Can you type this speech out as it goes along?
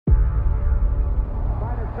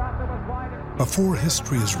Before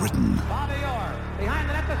history is written,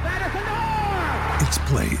 it's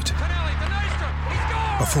played.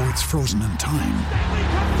 Before it's frozen in time,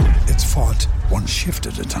 it's fought one shift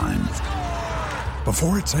at a time.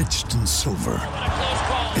 Before it's etched in silver,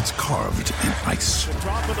 it's carved in ice.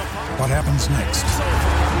 What happens next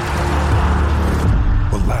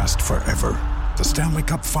will last forever. The Stanley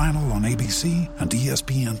Cup Final on ABC and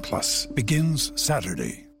ESPN Plus begins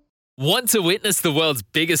Saturday. Want to witness the world's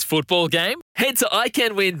biggest football game? Head to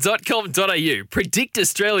iCanWin.com.au, predict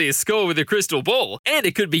Australia's score with a crystal ball, and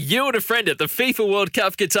it could be you and a friend at the FIFA World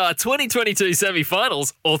Cup Qatar 2022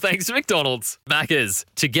 semi-finals, all thanks to McDonald's. Maccas,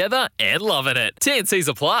 together and loving it. TNCs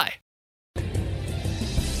apply.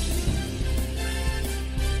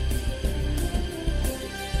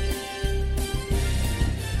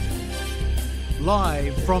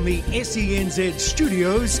 Live from the SENZ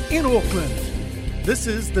studios in Auckland, this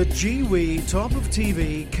is the Kiwi Top of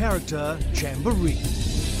TV Character Jamboree.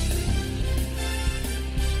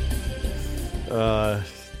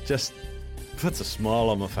 Just puts a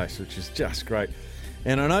smile on my face, which is just great.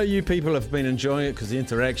 And I know you people have been enjoying it because the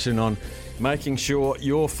interaction on making sure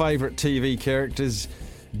your favourite TV characters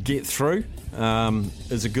get through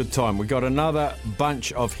is a good time. We've got another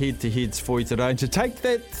bunch of head-to-heads for you today. And to take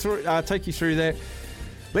you through that,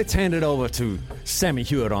 let's hand it over to Sammy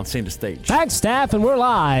Hewitt on centre stage. Thanks, Staff, and we're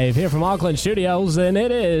live here from Auckland Studios, and it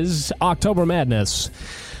is October Madness.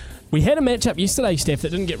 We had a matchup yesterday, Steph,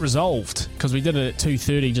 that didn't get resolved because we did it at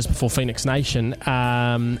 2:30 just before Phoenix Nation,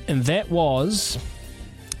 and that was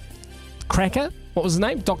Cracker. What was his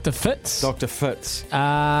name? Dr. Fitz. Dr. Fitz.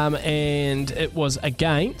 And it was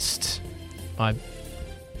against... My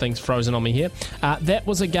thing's frozen on me here. That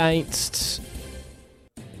was against...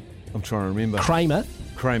 I'm trying to remember. Kramer.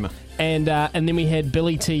 And then we had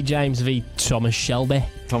Billy T. James v. Thomas Shelby.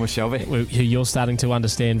 Who you're starting to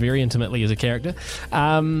understand very intimately as a character.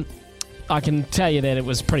 I can tell you that it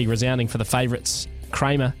was pretty resounding for the favourites.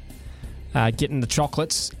 Kramer getting the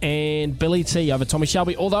chocolates, and Billy T over Tommy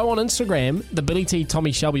Shelby. Although on Instagram, the Billy T.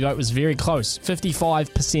 Tommy Shelby vote was very close,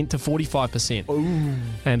 55% to 45%. Ooh.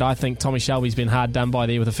 And I think Tommy Shelby's been hard done by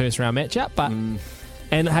there with a first round matchup. But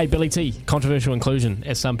and hey, Billy T, controversial inclusion,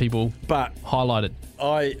 as some people highlighted.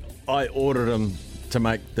 I ordered him to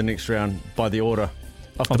make the next round by the order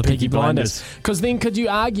of the Peaky Blinders. Because then could you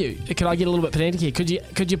argue, could I get a little bit pedantic here,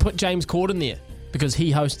 could you put James Corden there? Because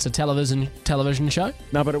he hosts a television show?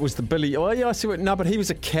 No, but it was the Billy... Oh, yeah, I see what... No, but he was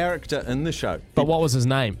a character in the show. But what was his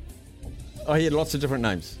name? Oh, he had lots of different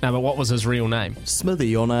names. No, but what was his real name?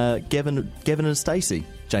 Smithy on Gavin and Stacey.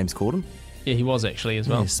 James Corden. Yeah, he was actually as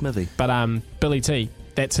well. Yeah, Smithy. But Billy T,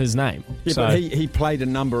 that's his name. Yeah, but he played a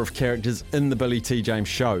number of characters in the Billy T. James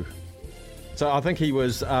show. So I think he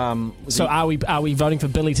was... Are we voting for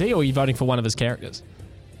Billy T, or are you voting for one of his characters?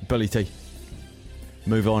 Billy T.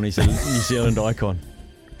 Move on, he's a New Zealand icon.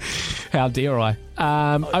 How dare I?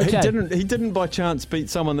 Okay. He didn't by chance beat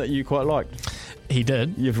someone that you quite liked. He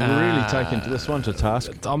did. You've really taken this one to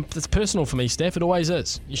task. It's personal for me, Steph. It always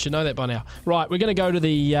is. You should know that by now. Right, we're going to go to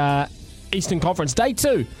the Eastern Conference, Day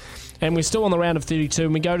 2. And we're still on the round of 32.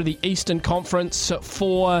 And we go to the Eastern Conference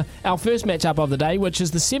for our first matchup of the day, which is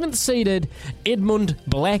the 7th-seeded Edmund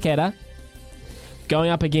Blackadder going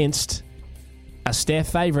up against a Staff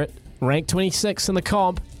favourite, ranked 26 in the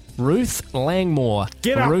comp, Ruth Langmore.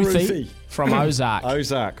 Get up, Ruthie. From Ozark.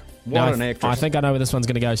 Ozark. What an actress. I think I know where this one's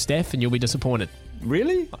going to go, Steph, and you'll be disappointed.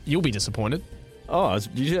 Really? You'll be disappointed. Oh,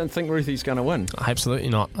 you don't think Ruthie's going to win? Absolutely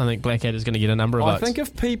not. I think Blackadder's going to get a number of votes. I think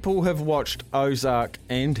if people have watched Ozark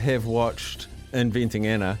and have watched Inventing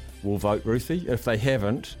Anna, will vote Ruthie. If they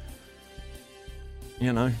haven't,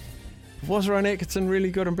 was Rowan Atkinson really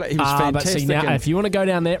good in Black? He was fantastic. But see, now, if you want to go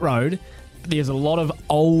down that road, there's a lot of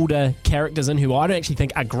older characters in who I don't actually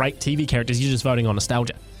think are great TV characters. You're just voting on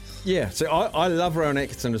nostalgia. Yeah, so I love Rowan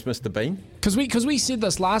Atkinson as Mr. Bean. Because we said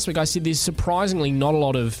this last week. I said there's surprisingly not a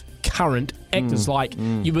lot of current actors.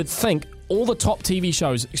 You would think all the top TV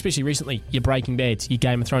shows, especially recently, your Breaking Bad, your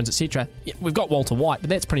Game of Thrones, etc. Yeah, we've got Walter White, but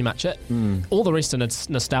that's pretty much it. All the rest of it's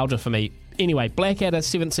nostalgia for me. Anyway, Blackadder,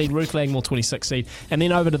 7th seed, Ruth Langmore, 26th seed. And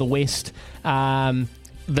then over to the West,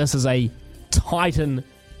 this is a Titan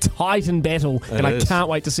battle, and I can't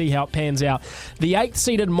wait to see how it pans out. The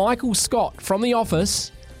 8th-seeded Michael Scott from The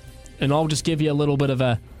Office, and I'll just give you a little bit of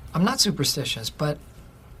a... I'm not superstitious, but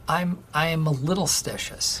I am a little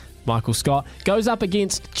stitious. Michael Scott goes up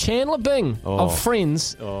against Chandler Bing of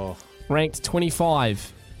Friends, ranked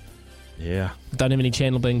 25. Yeah. Don't have any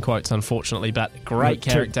Chandler Bing quotes, unfortunately, but great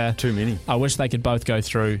character. Too many. I wish they could both go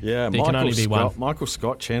through. Yeah, there can only be one. Michael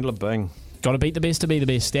Scott, Chandler Bing. Got to beat the best to be the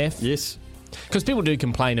best, Steph. Yes. Because people do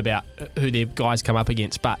complain about who their guys come up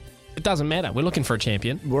against, but it doesn't matter. We're looking for a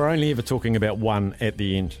champion. We're only ever talking about one at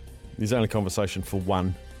the end. There's only conversation for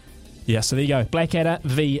one. Yeah, so there you go. Blackadder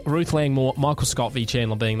v Ruth Langmore, Michael Scott v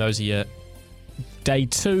Chandler being those are your day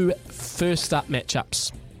 2 first up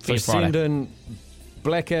matchups for So Friday. send in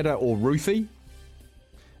Blackadder or Ruthie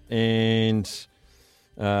and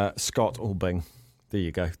Scott or Bing. There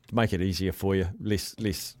you go. Make it easier for you. Less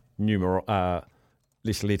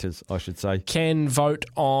letters, I should say. Can vote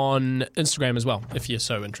on Instagram as well if you're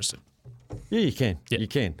so interested. Yeah, you can. Yeah. You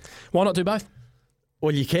can. Why not do both?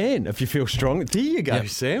 Well, you can if you feel strong. There you go, Yep.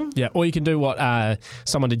 Sam. Yeah, or you can do what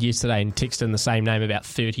someone did yesterday and text in the same name about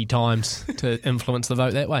 30 times to influence the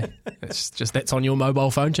vote that way. That's on your mobile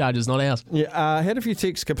phone charges, not ours. Yeah, I had a few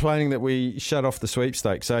texts complaining that we shut off the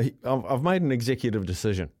sweepstakes. So I've made an executive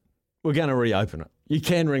decision. We're going to reopen it. You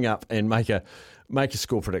can ring up and make a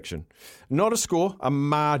score prediction. Not a score, a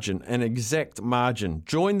margin, an exact margin.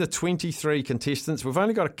 Join the 23 contestants. We've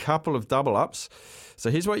only got a couple of double ups. So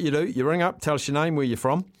here's what you do. You ring up, tell us your name, where you're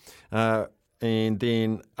from, and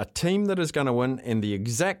then a team that is going to win and the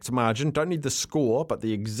exact margin. Don't need the score, but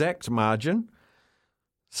the exact margin.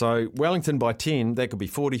 So Wellington by 10, that could be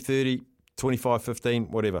 40, 30, 25, 15,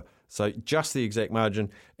 whatever. So just the exact margin.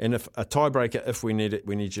 And if a tiebreaker, if we need it,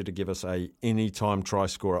 we need you to give us a anytime try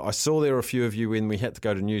scorer. I saw there were a few of you when we had to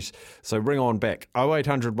go to news. So ring on back.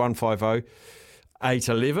 0800 150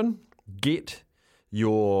 811. Get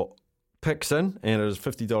your picks in, and it is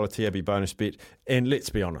 $50 TAB bonus bet. And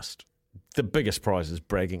let's be honest, the biggest prize is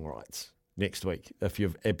bragging rights next week if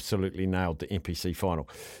you've absolutely nailed the NPC final.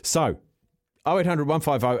 So 0800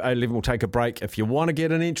 150 811. We'll take a break. If you want to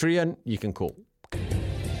get an entry in, you can call.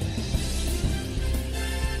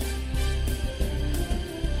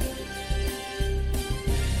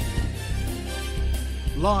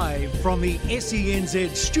 Live from the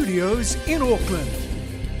SENZ studios in Auckland,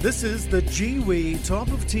 this is the Kiwi Top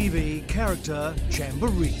of TV character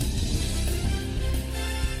Jamboree.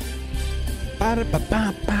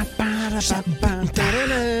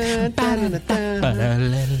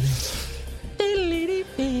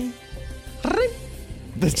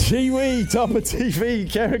 The Kiwi Top of TV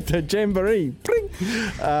character Jamboree.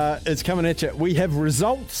 It's coming at you. We have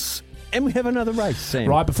results and we have another race, Sam.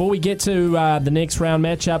 Right, before we get to the next round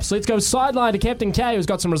matchups, let's go sideline to Captain K, who's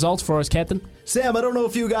got some results for us, Captain. Sam, I don't know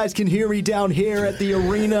if you guys can hear me down here at the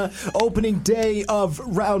arena. Opening day of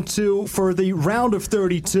round 2 for the round of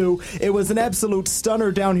 32. It was an absolute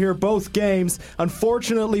stunner down here, both games.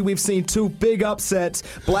 Unfortunately, we've seen 2 big upsets.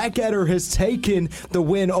 Blackadder has taken the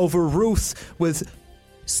win over Ruth with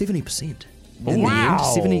 70% in the end.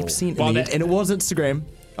 70% in the end. And it was Instagram.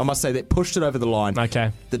 I must say that pushed it over the line. Okay.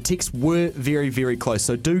 The texts were very, very close.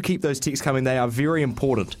 So do keep those texts coming. They are very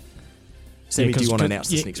important. Sammy, do you want to announce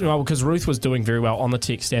this next one? Well, because Ruth was doing very well on the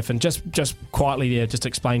tech staff, and just quietly there, just to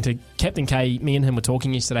explain to Captain K, me and him were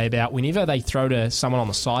talking yesterday about whenever they throw to someone on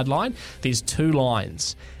the sideline, there's 2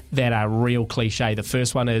 lines that are real cliche. The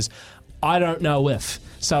first one is, I don't know if.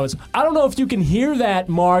 So it's, I don't know if you can hear that,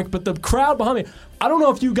 Mark, but the crowd behind me, I don't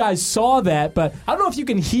know if you guys saw that, but I don't know if you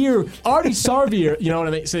can hear Artie Sarvier, you know what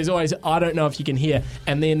I mean? So there's always, I don't know if you can hear.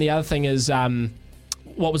 And then the other thing is,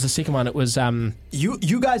 what was the second one? It was...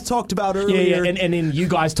 You guys talked about earlier. Yeah, and then you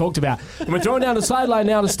guys talked about... And we're throwing down the sideline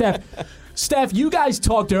now to Steph. Steph, you guys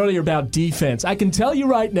talked earlier about defense. I can tell you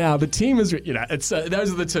right now, the team is... it's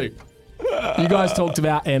those are the 2. You guys talked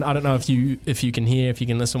about, and I don't know if you can hear, if you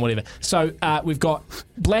can listen, whatever. So we've got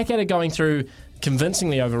Blackadder going through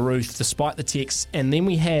convincingly over Ruth, despite the texts, and then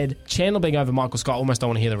we had Chandler being over Michael Scott. Almost don't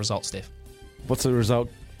want to hear the result, Steph. What's the result?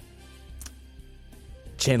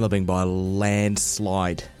 Chandler being by a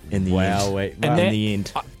landslide in the end. In the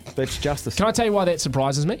end. That's justice. Can I tell you why that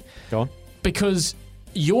surprises me? Go on. Because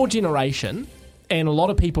your generation and a lot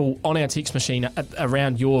of people on our text machine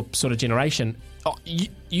around your sort of generation,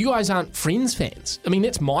 you guys aren't Friends fans. I mean,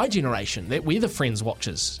 that's my generation. We're the Friends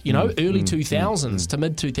watchers, early 2000s to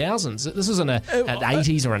mid 2000s. This isn't an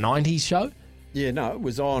 80s or a 90s show. Yeah, no, it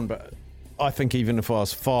was on, but I think even if I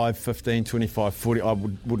was 5, 15, 25, 40, I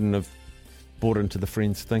wouldn't have bought into the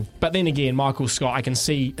Friends thing. But then again, Michael Scott, I can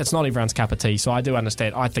see it's not everyone's cup of tea, so I do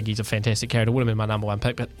understand. I think he's a fantastic character. Would have been my number 1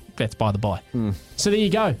 pick, but that's by the by. So there you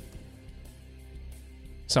go.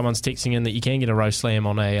 Someone's texting in that you can get a roast lamb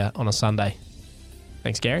on a Sunday.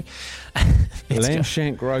 Thanks, Gary. Lamb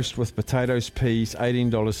shank roast with potatoes, peas,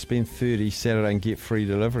 $18, spend $30 Saturday and get free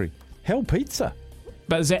delivery. Hell pizza.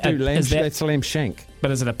 But is that, that's lamb shank. But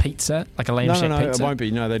is it a pizza? Like a lamb shank pizza? No, it won't be.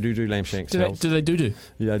 No, they do lamb shanks. Do they do?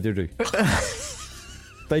 Yeah, they do.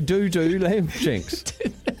 They do lamb shanks.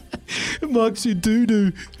 Mark said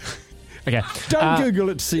do. Okay. Don't Google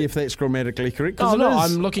it to see if that's grammatically correct. 'Cause Oh, it no,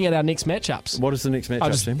 is. I'm looking at our next matchups. What is the next matchup, I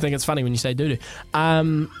just Tim? think it's funny when you say doo-doo.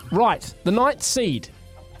 Right, the 9th seed.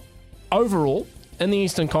 Overall, in the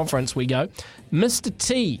Eastern Conference we go. Mr.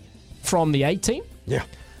 T from the 18. Yeah.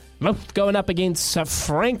 Going up against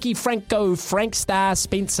Frank Star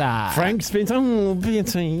Spencer. Frank Spencer, oh,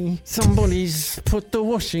 Betty, somebody's put the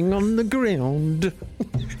washing on the ground.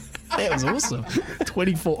 That was awesome.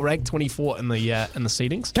 24, ranked 24 in the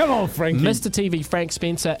seedings. Come on, Frankie. Mr. TV, Frank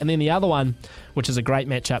Spencer, and then the other one, which is a great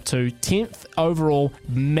matchup too, 10th overall,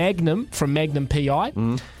 Magnum from Magnum PI,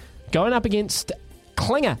 going up against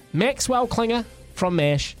Klinger, Maxwell Klinger from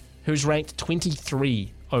MASH, who's ranked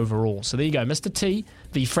 23 overall. So there you go, Mr. T,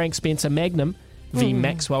 the Frank Spencer Magnum, the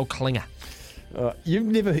Maxwell Klinger.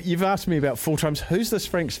 You've asked me about 4 times. Who's this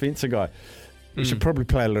Frank Spencer guy? We should probably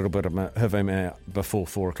play a little bit of him out before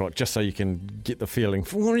 4 o'clock, just so you can get the feeling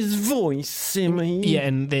for his voice, Simmy. Yeah,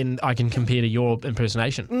 and then I can compare to your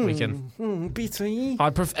impersonation. We can. Betty. I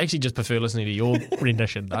actually just prefer listening to your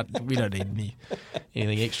rendition. We don't need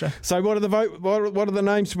anything extra. So what are the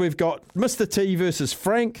names? We've got Mr. T versus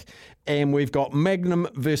Frank, and we've got Magnum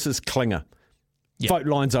versus Klinger. Yep. Vote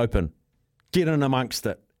lines open. Get in amongst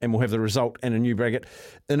it. And we'll have the result and a new bracket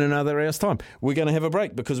in another hour's time. We're going to have a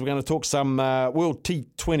break because we're going to talk some World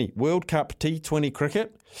Cup T20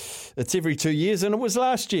 cricket. It's every 2 years, and it was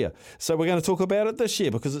last year. So we're going to talk about it this year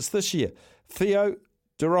because it's this year. Theo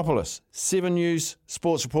Doropoulos, 7 News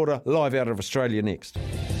sports reporter, live out of Australia next.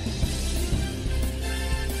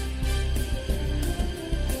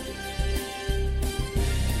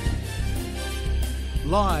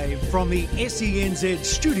 Live from the SENZ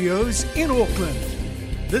studios in Auckland.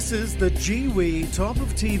 This is the Kiwi Top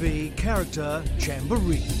of TV character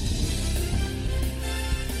Jamboree.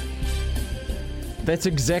 That's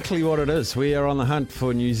exactly what it is. We are on the hunt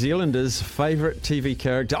for New Zealanders' favourite TV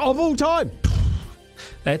character of all time.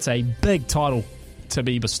 That's a big title to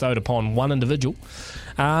be bestowed upon one individual.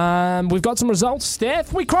 We've got some results,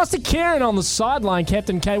 Steph. We crossed to Karen on the sideline.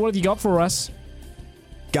 Captain K, what have you got for us?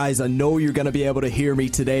 Guys, I know you're going to be able to hear me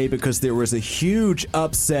today because there was a huge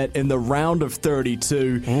upset in the round of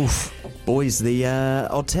 32. Oof. Boys,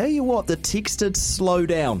 I'll tell you what, the text did slow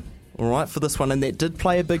down, all right, for this one, and that did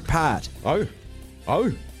play a big part. Oh.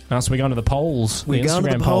 So we're going to the polls. We're going to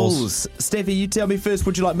Instagram the polls. Steffi, you tell me first,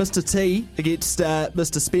 would you like Mr. T against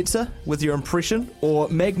Mr. Spencer with your impression, or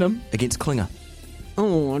Magnum against Klinger?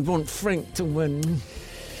 Oh, I'd want Frank to win.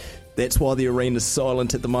 That's why the arena's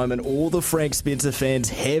silent at the moment. All the Frank Spencer fans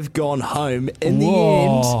have gone home. In the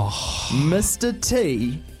end, Mr.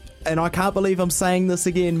 T, and I can't believe I'm saying this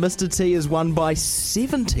again, Mr. T is won by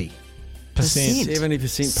 70%.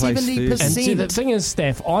 70% place 70%. And see, the thing is,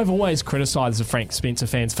 Steph, I've always criticised the Frank Spencer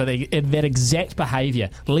fans for that exact behaviour,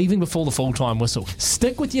 leaving before the full-time whistle.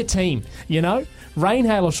 Stick with your team, you know? Rain,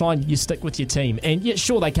 hail or shine, you stick with your team. And yeah,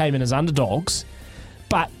 sure, they came in as underdogs,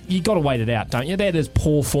 but you got to wait it out, don't you? That is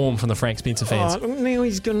poor form from the Frank Spencer fans. Oh, now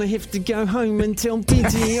he's going to have to go home and tell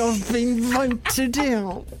Betty I've been voted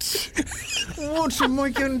out. What am I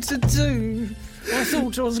going to do? I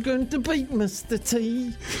thought I was going to beat Mr.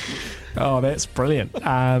 T. Oh, that's brilliant.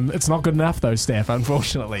 It's not good enough, though, Steph,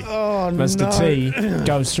 unfortunately. Oh, Mr. T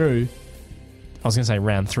goes through. I was going to say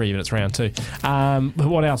round 3, but it's round 2. But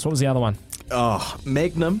what else? What was the other one? Oh,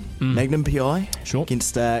 Magnum PI Sure.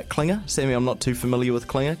 against Klinger. Sammy, I'm not too familiar with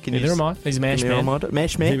Klinger. Neither am I. He's a MASH man.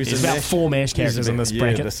 MASH man. There's about 4 MASH characters in this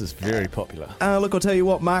bracket. This is very popular. Look, I'll tell you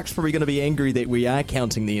what, Mark's probably going to be angry that we are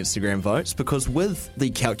counting the Instagram votes because with the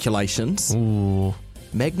calculations,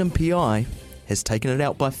 Magnum PI has taken it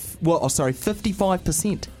out by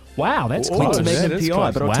 55%. Wow, that's Went close. to Magnum That is PI,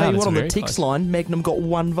 close. but I'll Wow, tell you that's what, on the very text close. line, Magnum got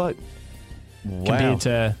 1 vote. Compared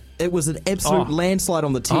to... It was an absolute landslide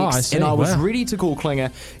on the text, I see. and I was Wow. ready to call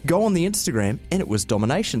Klinger, go on the Instagram, and it was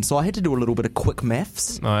domination. So I had to do a little bit of quick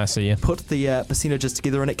maths, Oh, I see you. put the percentages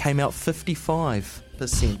together, and it came out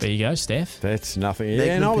 55%. There you go, Steph. That's nothing. Magnum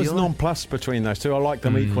Yeah, and I was PI. nonplussed between those two. I like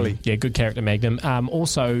them equally. Yeah, good character, Magnum.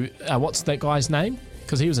 Also, what's that guy's name?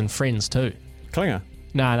 Because he was in Friends too. Klinger.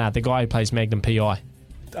 No, the guy who plays Magnum PI.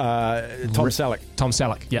 Tom Selleck. Tom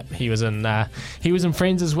Selleck. Yep, he was in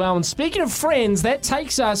Friends as well. And speaking of Friends, that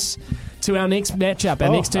takes us to our next matchup. Our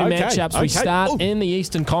next two matchups. We start in the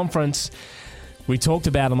Eastern Conference. We talked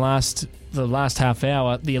about them the last half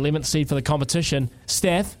hour. The 11th seed for the competition,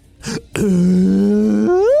 Steph.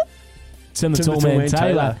 Tim the Tall Man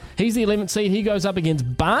Taylor. He's the 11th seed. He goes up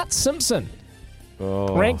against Bart Simpson,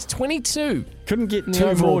 ranked 22. Couldn't get in the 2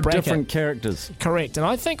 overall more bracket. different characters. Correct. And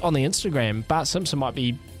I think on the Instagram, Bart Simpson might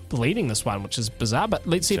be leading this one, which is bizarre. But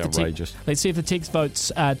let's see if It's outrageous. the text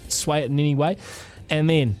votes sway it in any way. And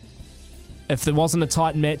then If there wasn't a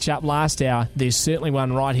tight matchup last hour, there's certainly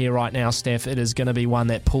one right here, right now, Steph. It is going to be one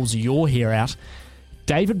that pulls your hair out.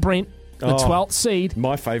 David Brent, the 12th seed.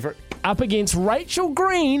 My favourite. Up against Rachel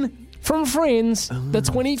Green from Friends, the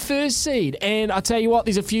 21st seed. And I tell you what,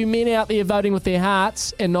 there's a few men out there voting with their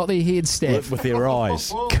hearts and not their heads, Steph. With their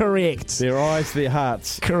eyes. Correct. Their eyes, their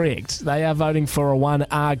hearts. Correct. They are voting for a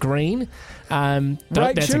 1R Green.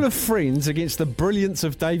 Rachel of Friends against the brilliance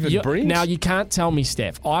of David Brent. Now, you can't tell me,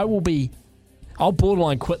 Steph. I'll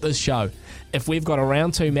borderline quit this show if we've got a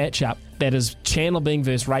round 2 matchup that is Chandler Bing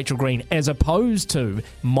versus Rachel Green as opposed to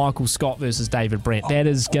Michael Scott versus David Brent. That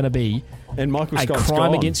is going to be and Michael a Scott's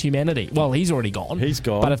crime gone. against humanity. Well, he's already gone. He's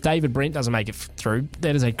gone. But if David Brent doesn't make it through,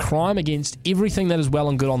 that is a crime against everything that is well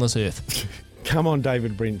and good on this earth. Come on,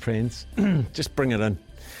 David Brent fans. Just bring it in.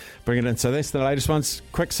 Bring it in. So that's the latest ones.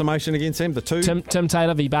 Quick summation against them, the two. Tim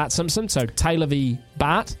Taylor v. Bart Simpson. So Taylor v.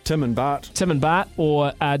 Bart. Tim and Bart.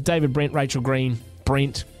 Or David Brent, Rachel Green,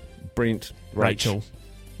 Brent, Rachel.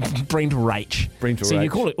 Brent Rach. So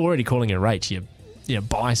you're already calling it Rach. You're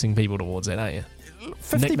biasing people towards that, aren't you?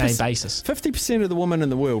 Nickname basis. 50% of the women in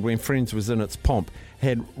the world, when Friends was in its pomp,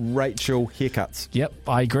 had Rachel haircuts. Yep,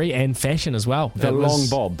 I agree, and fashion as well. The long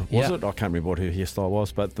bob, was it? I can't remember what her hairstyle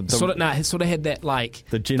was, but it sort of had that like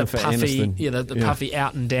the Jennifer puffy, Aniston, the puffy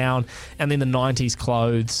out and down, and then the 90s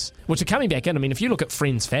clothes, which are coming back in. I mean, if you look at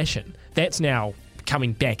Friends fashion, that's now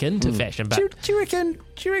coming back into fashion. But do you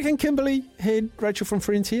reckon Kimberly had Rachel from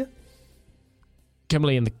Friends here?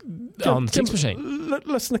 Kimberly on the text machine.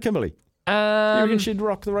 Listen to Kimberly. You reckon she'd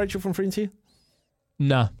rock the Rachel from Friends here?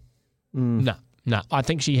 No. No. I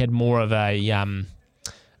think she had more of a,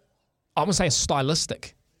 I would say a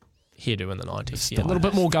stylistic hairdo in the 90s. Yeah, a little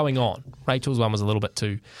bit more going on. Rachel's one was a little bit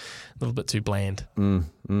too bland.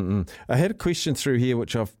 I had a question through here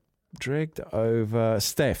which I've dragged over.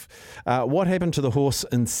 Staff, what happened to the horse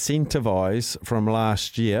Incentivise from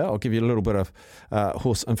last year? I'll give you a little bit of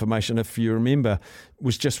horse information. If you remember, it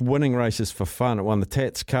was just winning races for fun. It won the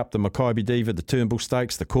Tats Cup, the Mackay Diva, the Turnbull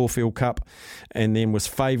Stakes, the Caulfield Cup, and then was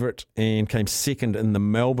favourite and came second in the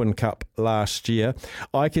Melbourne Cup last year.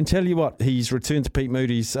 I can tell you what, he's returned to Pete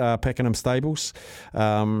Moody's Pakenham stables.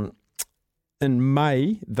 In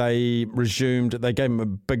May, they gave him a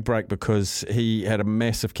big break because he had a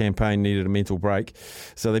massive campaign, needed a mental break.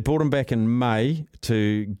 So they brought him back in May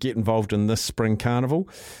to get involved in this spring carnival.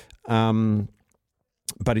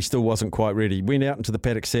 But he still wasn't quite ready. He went out into the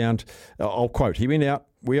paddock sound. I'll quote, he went out.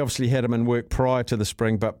 We obviously had him in work prior to the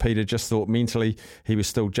spring, but Peter just thought mentally he was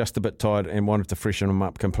still just a bit tired and wanted to freshen him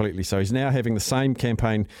up completely. So he's now having the same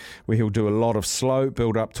campaign where he'll do a lot of slow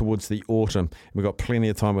build up towards the autumn. We've got plenty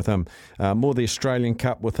of time with him. More the Australian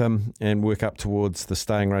Cup with him and work up towards the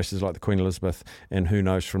staying races like the Queen Elizabeth and who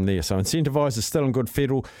knows from there. So Incentivise is still in good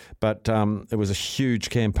fettle, but it was a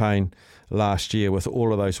huge campaign last year with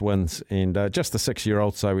all of those wins and just the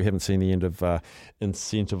 6-year-old, so we haven't seen the end of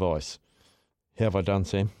Incentivise. How have I done,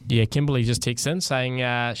 Sam? Yeah, Kimberly just texted in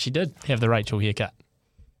saying she did have the Rachel haircut.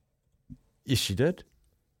 Yes, she did.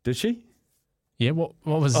 Did she? Yeah, what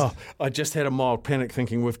was... Oh, I just had a mild panic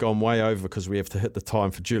thinking we've gone way over because we have to hit the time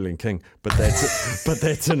for Julian King, but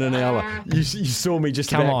that's in an hour. You saw me just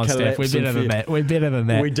Come about on, Steph, we're better than that. We're better than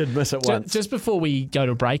that. We did miss it once. Just before we go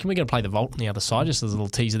to a break, and we're going to play the Vault on the other side, just as a little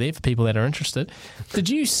teaser there for people that are interested. Did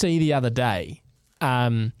you see the other day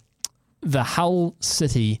the Hull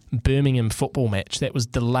City Birmingham football match that was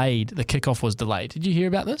delayed? The kickoff was delayed. Did you hear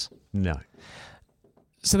about this? No.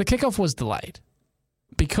 So the kickoff was delayed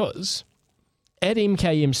because at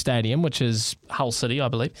MKM Stadium, which is Hull City, I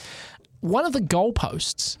believe, one of the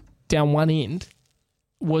goalposts down one end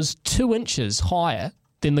was 2 inches higher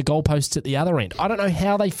than the goalposts at the other end. I don't know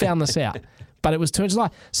how they found this out, but it was 2 inches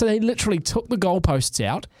high. So they literally took the goalposts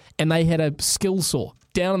out and they had a skill saw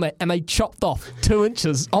down on that and they chopped off 2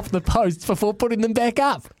 inches off the posts before putting them back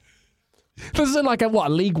up. This is in like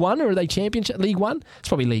League One, or are they Championship? League One? It's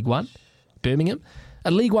probably League One, Birmingham.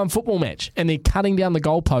 A League One football match, and they're cutting down the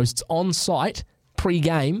goalposts on site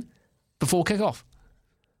pre-game before kickoff.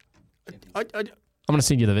 I'm going to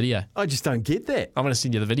send you the video. I just don't get that. I'm going to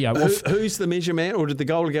send you the video. Who's the measure man, or did the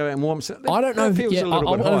goalie go out and warm himself? I don't know. That feels a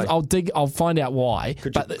little bit high. I'll find out why.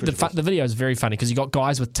 The video is very funny because you got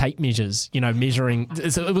guys with tape measures, measuring.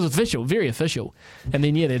 It was official, very official. And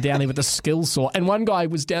then they're down there with the skill saw. And one guy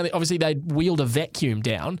was down there. Obviously, they'd wheeled a vacuum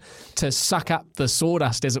down to suck up the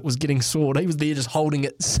sawdust as it was getting sawed. He was there just holding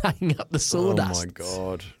it, sucking up the sawdust. Oh my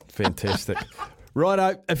God, fantastic.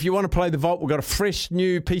 Righto, if you want to play the Vault, we've got a fresh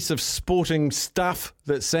new piece of sporting stuff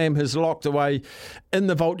that Sam has locked away in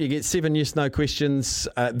the Vault. You get 7 yes, no questions.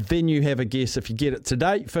 Then you have a guess. If you get it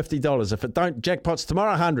today, $50. If it don't, jackpots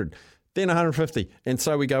tomorrow, 100. Then 150. And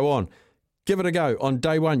so we go on. Give it a go on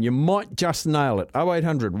day one. You might just nail it.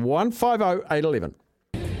 0800 150 811.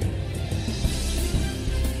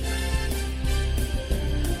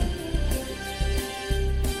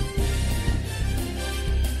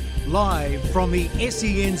 Live from the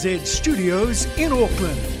SENZ studios in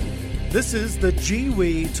Auckland, this is the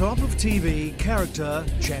Kiwi Top of TV character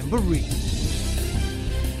Jamboree.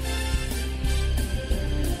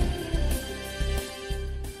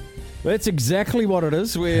 That's exactly what it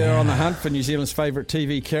is. We're on the hunt for New Zealand's favourite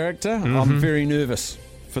TV character. I'm very nervous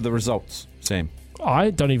for the results, Sam. I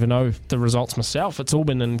don't even know the results myself. It's all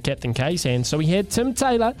been in Captain K's hands. So we had Tim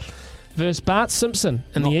Taylor versus Bart Simpson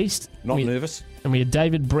in the East. Not nervous. And we had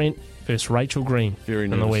David Brent versus Rachel Green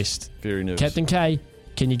in the West. Very nervous. Captain K,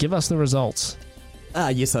 can you give us the results?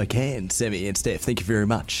 Yes, I can, Sammy and Steph. Thank you very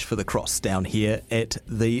much for the cross down here at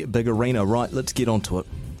the big arena. Right, let's get on to it.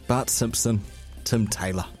 Bart Simpson, Tim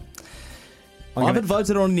Taylor. I haven't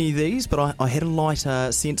voted on any of these, but I had a light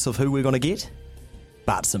sense of who we're going to get.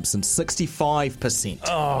 Bart Simpson, 65%.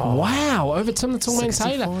 Oh, wow, over Tim the Tallman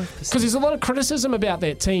Taylor. Because there's a lot of criticism about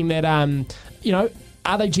that team that, are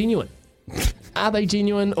they genuine? Are they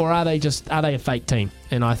genuine, or are they a fake team?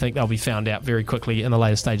 And I think they'll be found out very quickly in the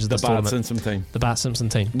later stages of this tournament. The Bart Simpson team. The Bart Simpson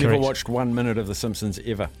team. Never correct. watched 1 minute of The Simpsons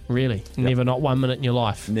ever. Really? Yep. Never, not 1 minute in your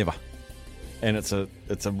life? Never. And it's a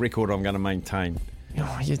record I'm going to maintain.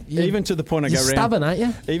 Oh, Even to the point I go around. You're stubborn, aren't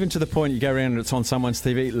you? Even to the point you go around and it's on someone's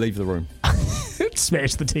TV, leave the room.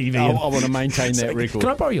 Smash the TV. I want to maintain that record. Can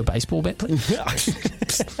I borrow your baseball bat, please?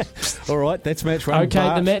 All right, that's match one. Okay,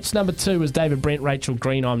 Bart. the match number 2 was David Brent, Rachel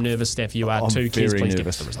Green. I'm nervous, Steph. You are too. Please very give nervous.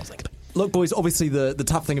 us the results. Thank you. Look, boys, obviously the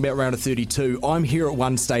tough thing about round of 32, I'm here at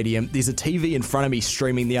one stadium. There's a TV in front of me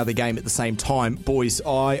streaming the other game at the same time. Boys,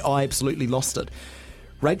 I absolutely lost it.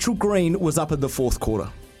 Rachel Green was up in the fourth quarter.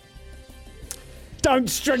 Don't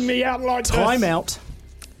string me out like this. Timeout.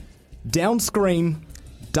 Down screen.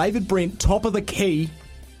 David Brent, top of the key.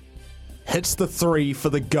 Hits the 3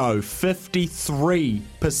 for the go.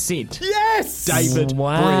 53%. Yes! David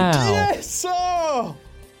Wow. Brent. Yes! Oh!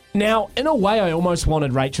 Now, in a way, I almost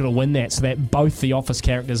wanted Rachel to win that so that both the Office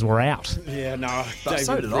characters were out. Yeah, no. But David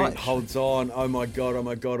so did Brent I. holds on. Oh my God, oh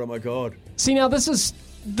my God, oh my God. See, now this is...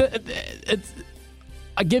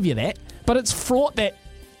 I give you that, but it's fraught that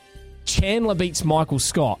Chandler beats Michael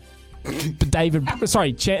Scott. But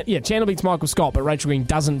Chandler beats Michael Scott, but Rachel Green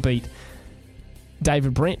doesn't beat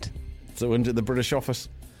David Brent. So into the British Office.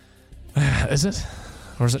 Is it?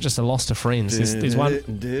 Or is it just a loss to friends? There's one...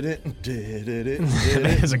 That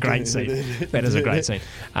is a great scene. That is a great scene.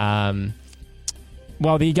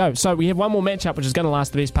 Well, there you go. So we have one more matchup, which is going to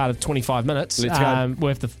last the best part of 25 minutes. Let's go. We'll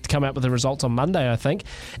have to come out with the results on Monday, I think.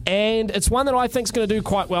 And it's one that I think is going to do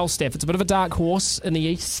quite well, Steph. It's a bit of a dark horse in the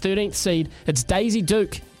East. 13th seed. It's Daisy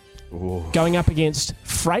Duke. Ooh. Going up against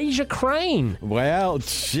Fraser Crane. Wow,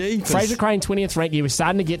 jeez. Fraser Crane, 20th ranked. We're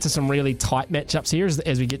starting to get to some really tight matchups here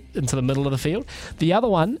as we get into the middle of the field. The other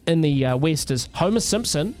one in the West is Homer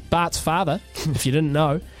Simpson, Bart's father, if you didn't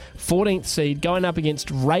know. 14th seed, going up against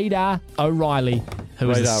Radar O'Reilly,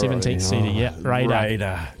 who is the 17th seed. Yeah,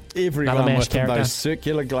 Radar. Everyone with those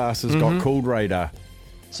circular glasses got called Radar.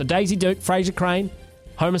 So Daisy Duke, Fraser Crane,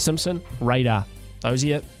 Homer Simpson, Radar. Those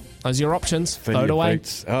are your options. Vote away.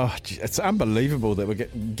 Oh, it's unbelievable that we're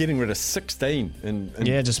getting rid of 16 in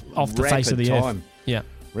just off the face of the time. earth. Yeah.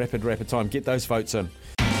 Rapid time. Get those votes in.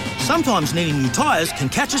 Sometimes needing new tyres can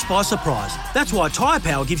catch us by surprise. That's why Tyre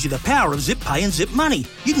Power gives you the power of Zip Pay and Zip Money.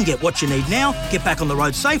 You can get what you need now, get back on the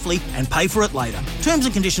road safely and pay for it later. Terms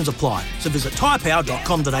and conditions apply. So visit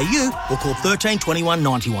tyrepower.com.au or call 13 21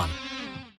 91.